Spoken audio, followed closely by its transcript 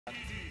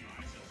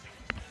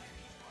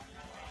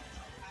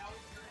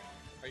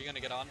you gonna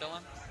get on,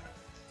 Dylan?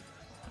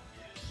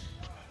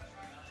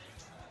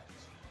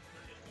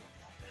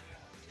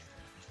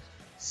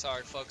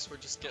 Sorry, folks. We're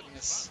just getting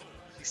these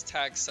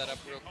tags set up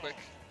real quick.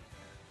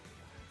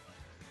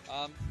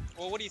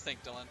 Well, what do you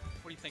think, Dylan?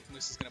 What do you think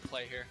Moose is gonna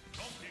play here,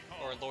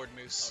 or Lord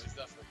Moose? Oh, he's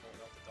definitely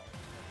pulling out the Donkey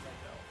Kong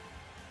right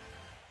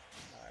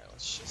now. All right,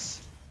 let's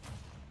just.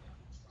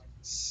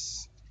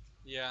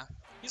 Yeah,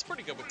 he's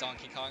pretty good with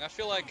Donkey Kong. I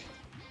feel like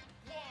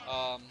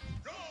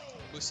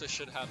Musa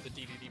should have the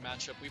DDD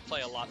matchup. We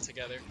play a lot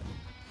together.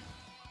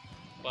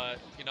 But,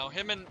 you know,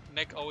 him and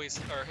Nick always,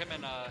 or him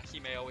and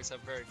Hime always have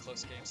very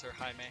close games, or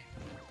Jaime.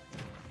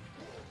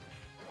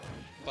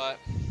 But,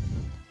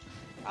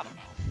 I don't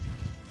know.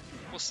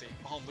 We'll see.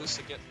 Oh,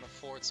 Musa getting the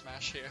forward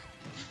smash here.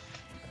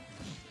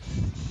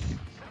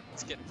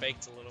 It's getting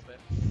baked a little bit.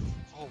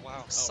 Oh,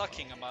 wow.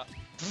 Sucking him up.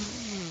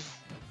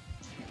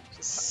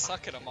 Just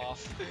sucking him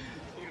off.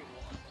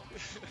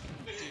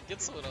 Dude,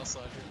 get someone else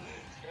on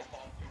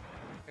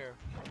here.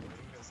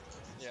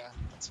 Yeah,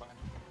 that's fine.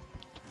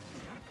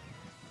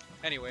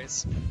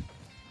 Anyways,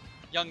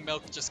 Young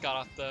Milk just got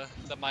off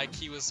the mic.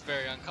 He was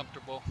very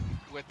uncomfortable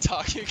with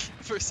talking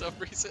for some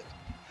reason.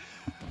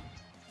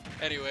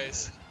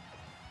 Anyways.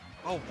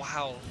 Oh,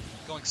 wow.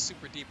 Going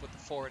super deep with the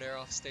forward air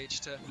off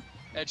stage to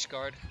edge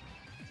guard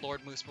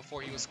Lord Moose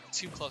before he was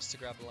too close to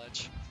grab the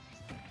ledge.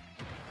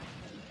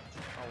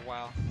 Oh,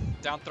 wow.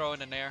 Down throw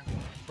in an air.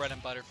 Bread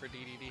and butter for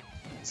DDD.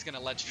 He's going to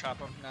ledge trap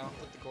him now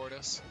with the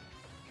Gordos.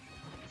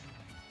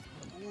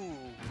 Ooh.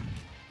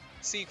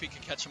 See if we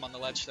can catch him on the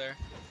ledge there.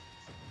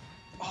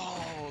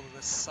 Oh,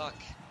 the suck.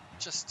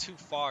 Just too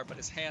far, but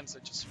his hands are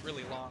just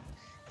really long.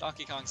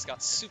 Donkey Kong's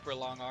got super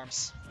long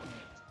arms.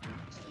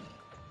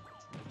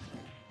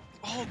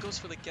 Oh, goes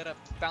for the get up,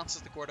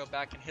 bounces the Gordo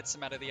back and hits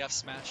him out of the F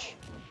smash.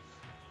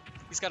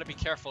 He's got to be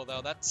careful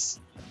though. That's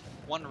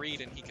one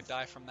read and he could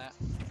die from that.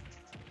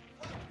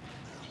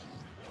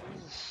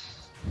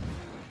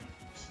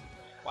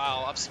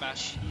 Wow, up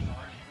smash.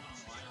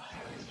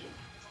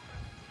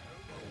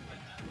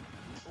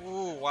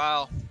 Ooh,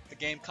 wow. The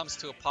game comes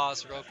to a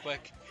pause real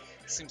quick.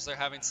 Seems they're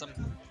having some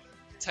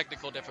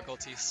technical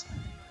difficulties.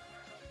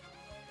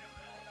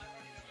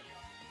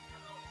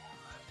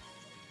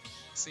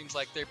 Seems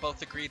like they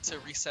both agreed to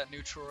reset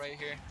neutral right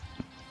here.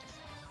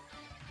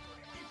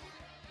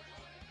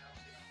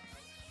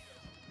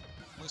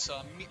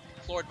 Musa,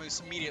 Lord Moose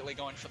immediately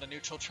going for the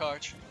neutral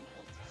charge.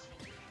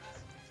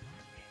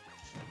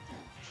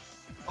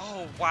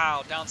 Oh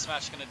wow, down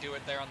smash gonna do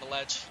it there on the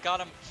ledge. Got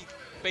him, he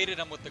baited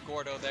him with the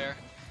Gordo there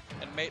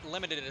and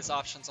limited his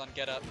options on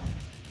get up.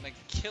 And then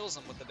kills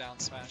him with the down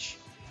smash.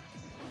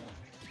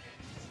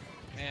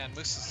 Man,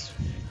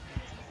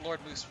 Lord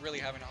Moose really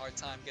having a hard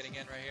time getting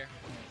in right here.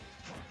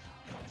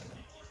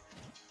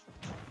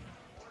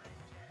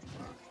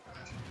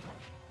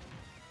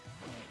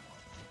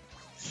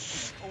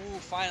 Oh,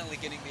 finally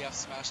getting the F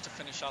smash to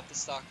finish off the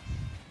stock.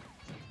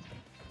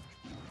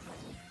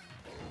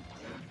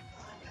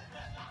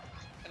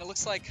 And it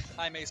looks like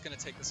Jaime is going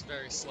to take this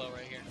very slow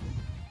right here.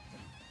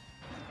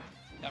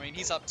 I mean,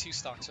 he's up 2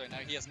 stocks right now.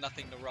 He has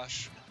nothing to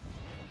rush.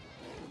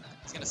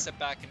 He's going to sit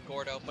back and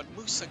Gordo, but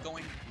Musa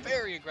going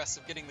very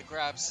aggressive, getting the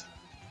grabs.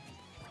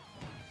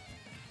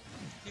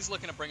 He's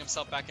looking to bring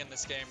himself back in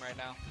this game right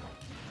now.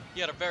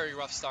 He had a very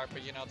rough start,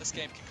 but you know, this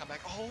game can come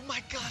back. Oh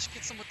my gosh,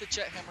 gets him with the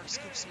jet hammer,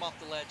 scoops him off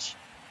the ledge.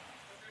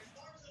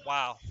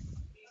 Wow.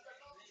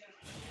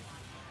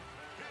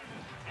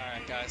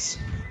 Alright guys.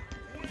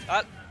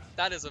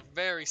 That is a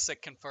very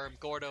sick confirm.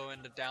 Gordo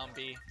into down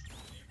B.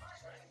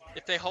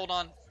 If they hold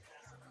on...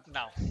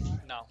 No.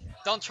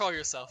 Don't troll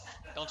yourself.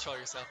 Don't troll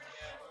yourself.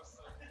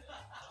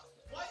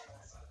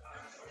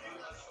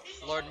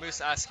 Lord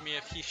Moose asked me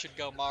if he should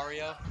go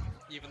Mario,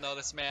 even though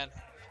this man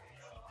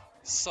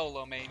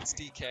solo mains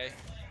DK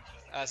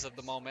as of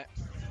the moment.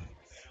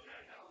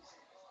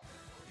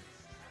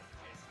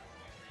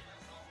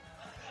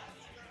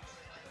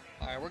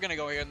 Alright, we're going to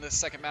go here in this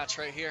second match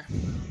right here.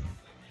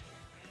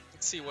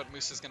 Let's see what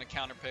Moose is going to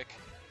counterpick.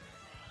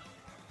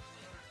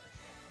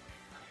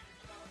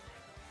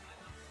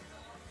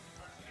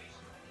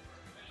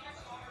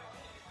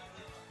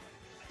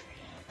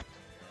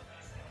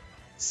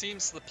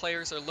 Seems the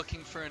players are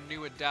looking for a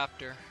new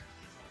adapter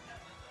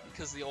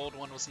because the old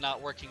one was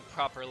not working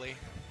properly.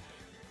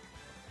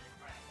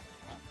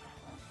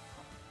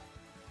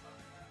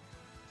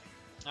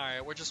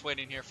 Alright, we're just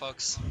waiting here,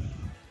 folks.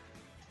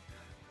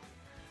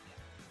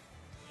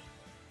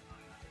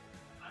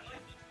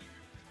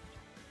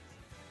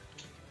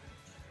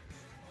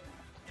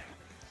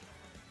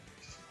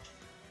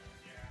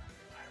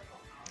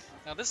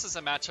 Now this is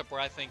a matchup where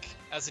I think,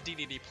 as a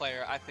DDD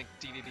player, I think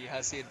DDD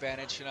has the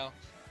advantage, you know.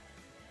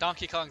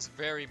 Donkey Kong's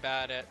very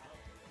bad at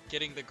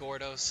getting the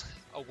Gordos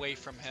away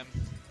from him.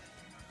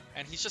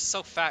 And he's just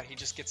so fat, he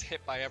just gets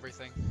hit by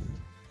everything.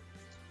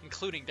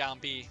 Including down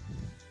B.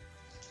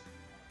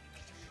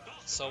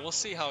 So we'll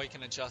see how he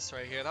can adjust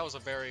right here. That was a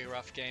very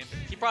rough game.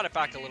 He brought it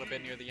back a little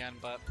bit near the end,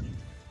 but...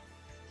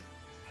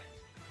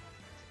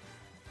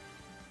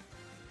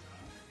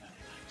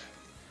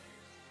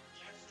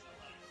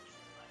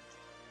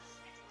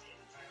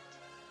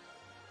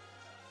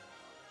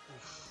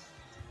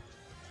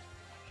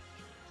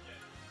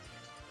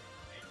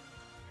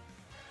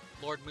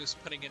 Lord Moose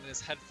putting in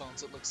his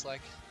headphones, it looks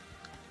like.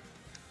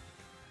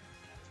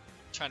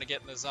 Trying to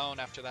get in the zone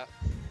after that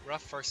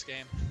rough first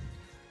game.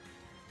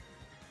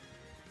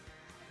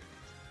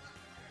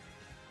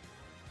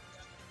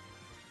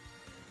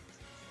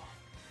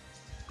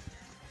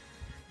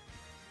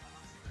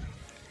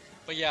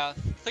 But yeah,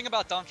 the thing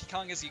about Donkey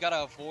Kong is you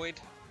gotta avoid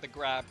the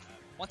grab.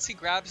 Once he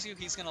grabs you,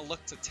 he's gonna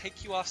look to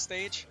take you off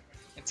stage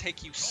and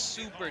take you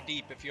super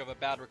deep if you have a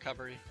bad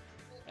recovery.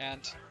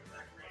 And,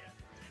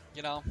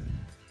 you know,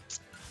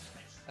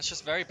 that's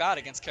just very bad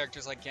against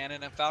characters like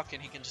Ganon and Falcon.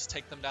 He can just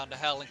take them down to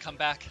hell and come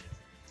back.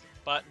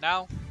 But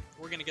now,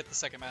 we're gonna get the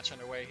second match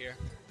underway here.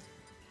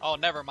 Oh,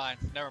 never mind.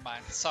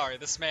 Sorry,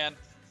 this man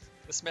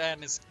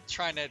is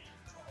trying to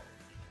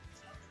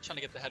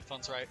get the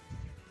headphones right.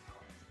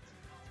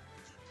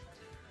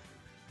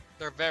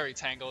 They're very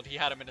tangled. He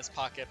had them in his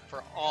pocket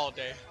for all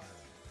day.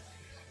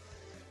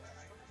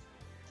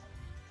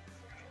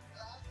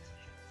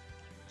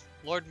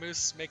 Lord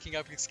Moose making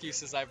up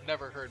excuses I've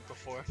never heard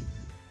before.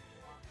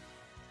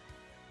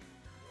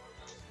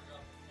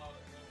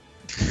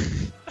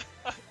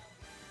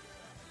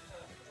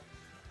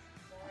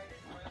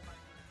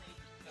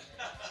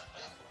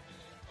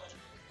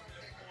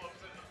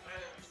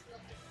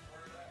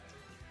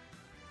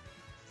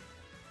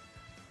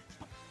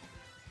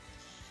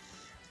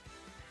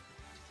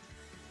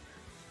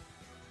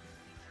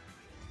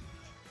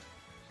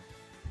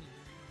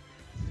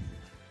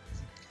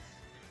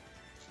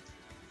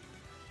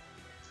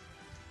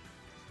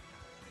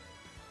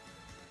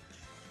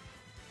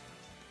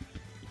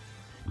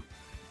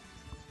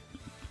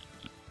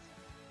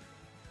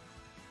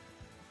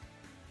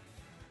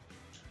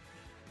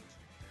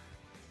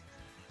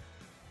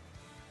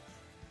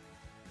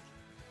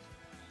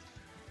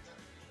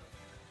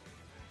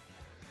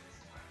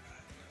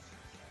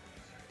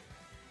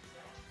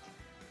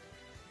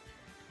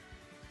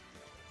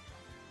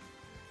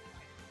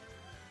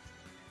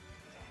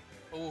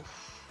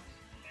 Oof.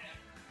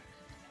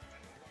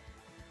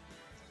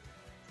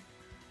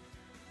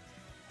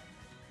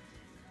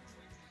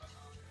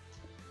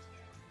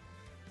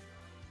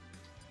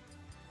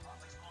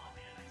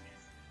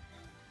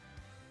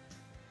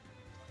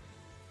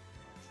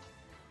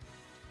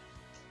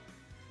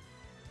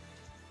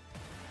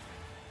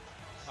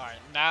 Alright,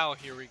 now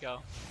here we go.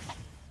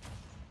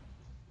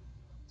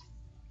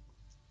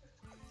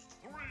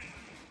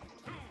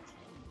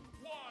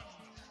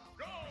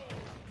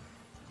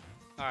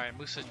 Alright,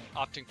 Musa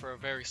opting for a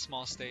very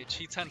small stage.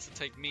 He tends to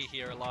take me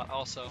here a lot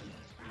also.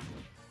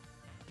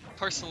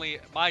 Personally,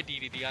 my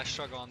DDD, I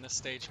struggle on this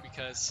stage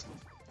because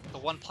the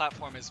one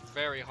platform is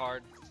very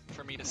hard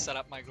for me to set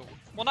up my...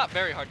 Well, not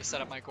very hard to set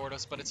up my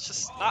Gordos, but it's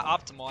just not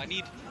optimal. I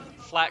need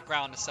flat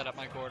ground to set up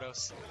my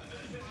Gordos.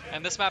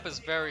 And this map is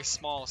very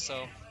small,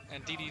 so...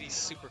 And DDD's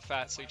super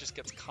fat, so he just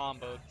gets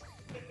comboed.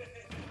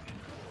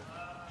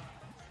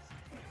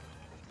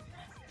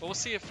 But we'll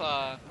see if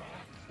the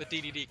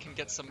DDD can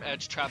get some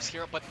edge traps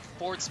here, but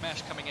forward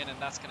smash coming in, and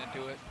that's going to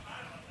do it.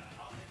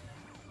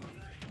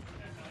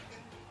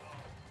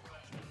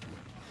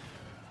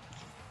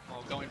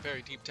 Well, going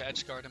very deep to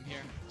edge guard him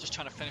here. Just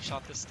trying to finish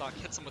off this stock.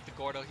 Hits him with the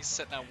Gordo. He's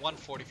sitting at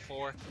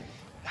 144.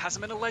 Has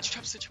him in a ledge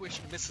trap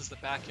situation. Misses the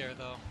back air,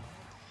 though.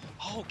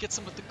 Oh, gets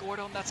him with the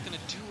Gordo, and that's going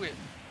to do it.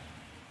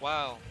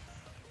 Wow.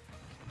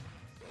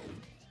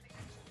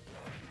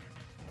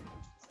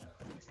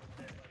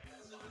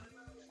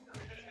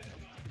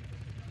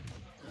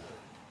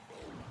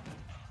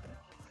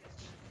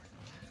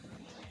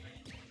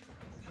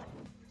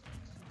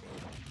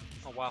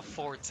 Oh wow,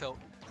 forward tilt.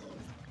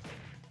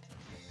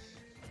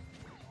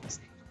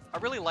 I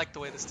really like the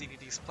way this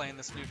DDD's playing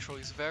this neutral.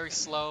 He's very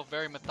slow,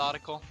 very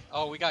methodical.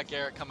 Oh, we got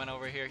Garrett coming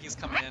over here. He's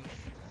coming in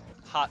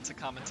hot to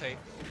commentate.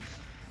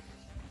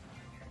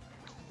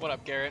 What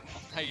up, Garrett?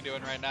 How you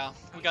doing right now?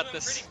 We got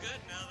this. Pretty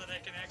good now that I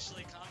can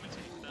actually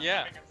commentate without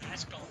yeah. having a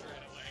match called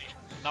right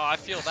away. No, I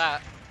feel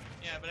that.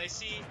 Yeah, but I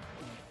see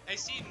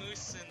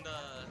Moose and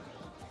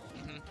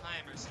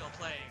HIME are still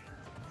playing.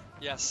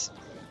 Yes.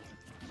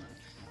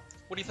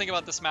 What do you think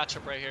about this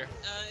matchup right here?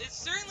 It's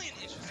certainly an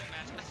interesting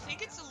match. I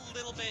think it's a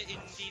little bit in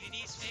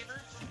DDD's favor.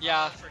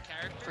 Yeah, for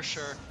characters. For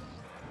sure.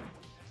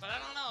 But I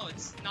don't know.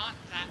 It's not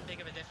that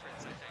big of a difference,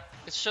 I think.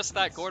 It's just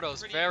that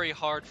Gordo's very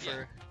hard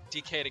for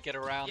DK to get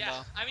around,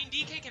 though. I mean,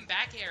 DK can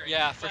back air it,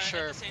 yeah, for but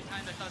sure. at the same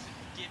time, that doesn't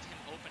give him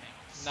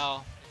openings.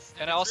 No.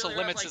 And it also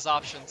really limits his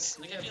options.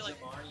 Like, I feel like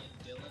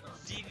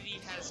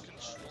DDD has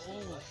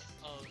control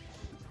of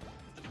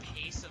the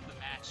pace of the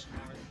match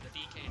more than the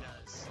DK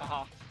does.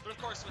 But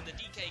of course, when the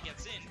DK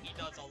gets in, he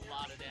does a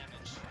lot of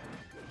damage.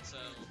 So.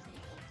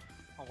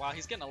 Oh wow,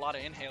 he's getting a lot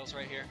of inhales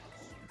right here.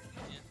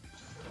 Yeah.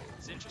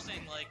 It's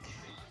interesting. Like,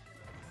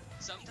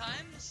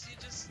 sometimes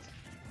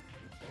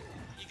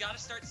you gotta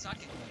start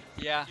sucking.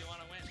 Yeah. If you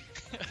wanna win.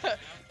 You know?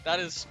 That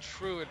is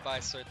true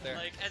advice right there.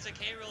 Like, as a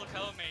K-Real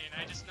co-main,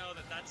 I just know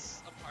that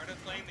that's a part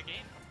of playing the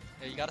game.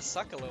 Yeah, you gotta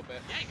suck a little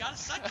bit. Yeah, you gotta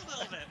suck a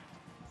little bit.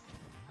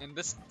 And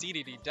this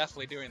DDD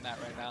definitely doing that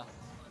right now.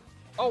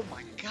 Oh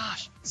my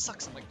gosh,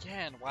 sucks him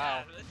again.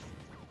 Wow. Yeah,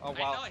 oh wow.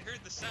 I know, I heard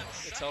the sound.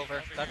 It's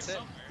over. That's it.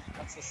 Somewhere.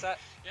 That's the set.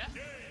 Yeah.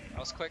 That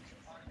was quick.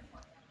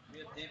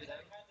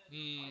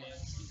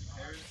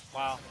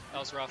 Wow, that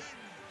was rough.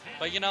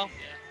 But you know,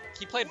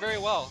 he played very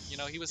well. You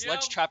know, he was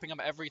ledge trapping him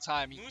every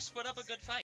time. Moose put up a good fight.